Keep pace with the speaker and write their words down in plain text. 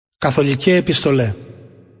Καθολικέ επιστολέ.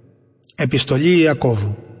 Επιστολή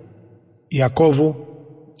Ιακώβου. Ιακώβου,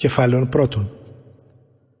 κεφάλαιον πρώτον.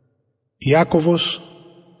 Ιάκωβος,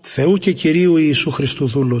 Θεού και Κυρίου Ιησού Χριστού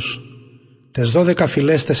δούλος, τες 12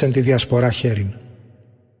 φυλέστες εν τη διασπορά χέριν.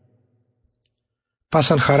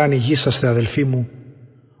 Πάσαν χαράν ηγήσαστε, αδελφοί μου,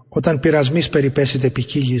 όταν πειρασμείς περιπέσετε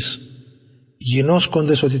ποικίλης,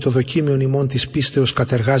 γινώσκοντες ότι το δοκίμιον ημών της πίστεως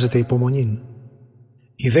κατεργάζεται υπομονήν.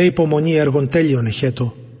 Η δε υπομονή έργων τέλειων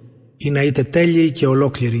εχέτω, ή να είτε τέλειοι και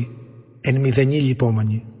ολόκληροι, εν μηδενή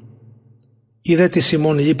λυπόμανοι. Ή δε της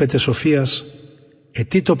ημών λείπεται σοφίας,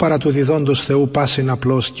 ετήτο παρά του διδόντος Θεού πάσιν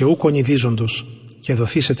απλός και ου κονιδίζοντος, και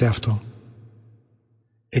δοθήσετε αυτό.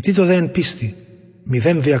 Ετήτο δε εν πίστη,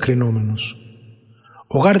 μηδέν διακρινόμενος.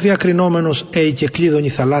 Ο γάρ διακρινόμενος και κλείδωνη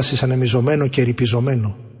θαλάσσης ανεμιζωμένο και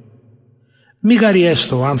ρυπιζωμένο. Μη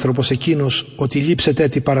γαριέστο ο άνθρωπος εκείνος ότι λείψετε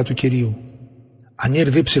έτη παρά του Κυρίου. Ανήρ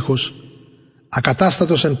δίψυχος,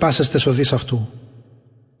 ακατάστατος εν πάσες τες οδείς αυτού.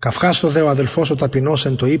 Καυχάστο δε ο αδελφός ο ταπεινός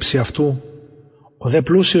εν το ύψη αυτού, ο δε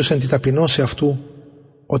πλούσιος εν τη ταπεινώση αυτού,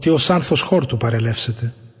 ότι ως άνθος χόρτου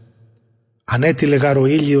παρελεύσετε. Ανέτειλε γάρ ο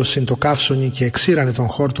ήλιος συν το καύσωνι και εξήρανε των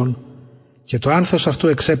χόρτων, και το άνθος αυτού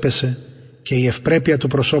εξέπεσε, και η ευπρέπεια του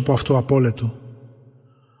προσώπου αυτού απόλετο.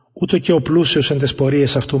 Ούτω και ο πλούσιος εν τες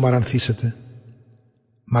πορείες αυτού μαρανθήσεται.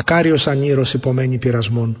 Μακάριος ανήρος υπομένει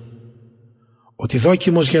πειρασμών. Ότι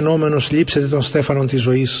δόκιμος γενόμενος λείψετε των στέφανων της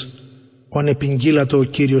ζωής, ον επιγγείλατο ο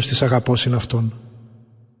Κύριος της αγαπώσιν αυτών.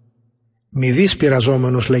 Μη δεις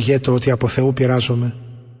πειραζόμενος λεγέτο ότι από Θεού πειράζομαι.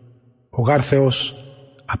 Ο γάρ Θεός,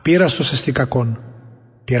 απείραστος εστί κακόν,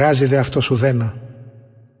 πειράζει δε αυτός ουδένα.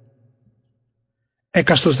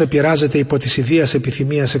 Έκαστος δε πειράζεται υπό της ιδίας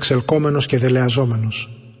επιθυμίας εξελκόμενος και δελεαζόμενος.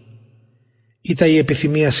 Ήτα η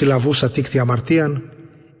επιθυμία συλλαβούσα τίκτη αμαρτίαν,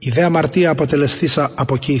 η δε αμαρτία αποτελεστήσα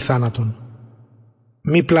από εκεί θάνατον.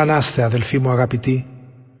 Μη πλανάστε, αδελφοί μου αγαπητοί,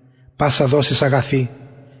 πάσα δόσεις αγαθή,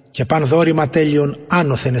 και παν δόρημα τέλειων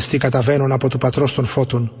άνωθεν εστί καταβαίνων από του πατρός των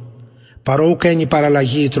φώτων, παρόουκ ένι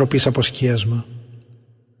παραλλαγή η τροπής αποσκίασμα.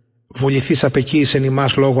 Βουληθείς απεκείης εν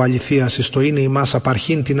ημάς λόγω αληθείας, εις το είναι ημάς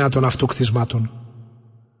απαρχήν τεινάτων αυτού κτισμάτων.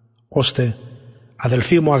 Ώστε,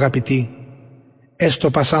 αδελφοί μου αγαπητοί, έστω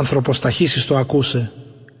πας άνθρωπος ταχύσεις το ακούσε,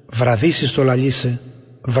 βραδύσεις το λαλίσε,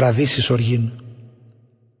 βραδύσεις οργήν.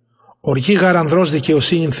 Οργή γαρ ανδρός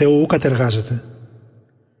δικαιοσύνην Θεού ου κατεργάζεται.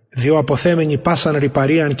 Διό αποθέμενοι πάσαν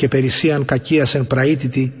ρυπαρίαν και περισσίαν κακίας εν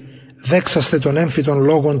πραήτητη, δέξαστε των έμφυτων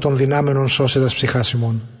λόγων των δυνάμενων σώσετας ψυχάς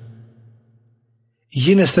ημών.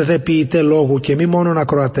 Γίνεστε δε ποιητέ λόγου και μη μόνον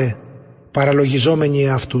ακροατέ, παραλογιζόμενοι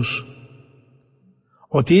εαυτούς.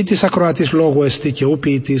 Ότι ή της ακροατής λόγου εστί και ου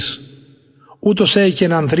ποιητής, ούτως και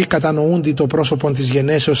να ανδρεί κατανοούντι το πρόσωπον της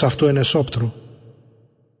γενέσεως αυτού εν εσόπτρου.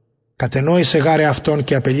 Κατενόησε γάρε αυτόν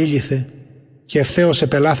και απελήλυθε, και ευθέως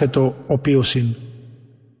επελάθετο οποίος ειν.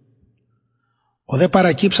 Ο δε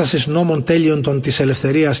παρακύψας εις νόμων τέλειων των της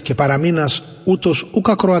ελευθερίας και παραμείνας ούτως ουκ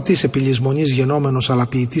ακροατής επιλυσμονής γενόμενος αλλά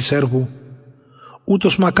ποιητής έργου,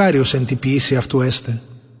 ούτως μακάριος εν τη ποιήση αυτού έστε.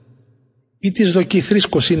 Ή της δοκή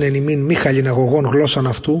θρήσκος είναι εν ημίν μη χαλιναγωγών γλώσσαν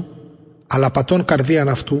αυτού, αλλά πατών καρδίαν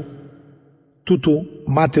αυτού, τούτου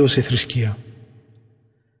μάταιος η θρησκεία.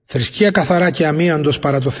 Θρησκεία καθαρά και αμίαντος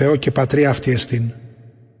παρά το Θεό και πατρία αυτή εστίν.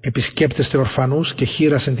 Επισκέπτεστε ορφανούς και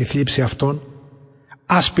χείρασεν τη θλίψη αυτών,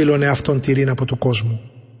 άσπηλον εαυτόν τηρήν από του κόσμου.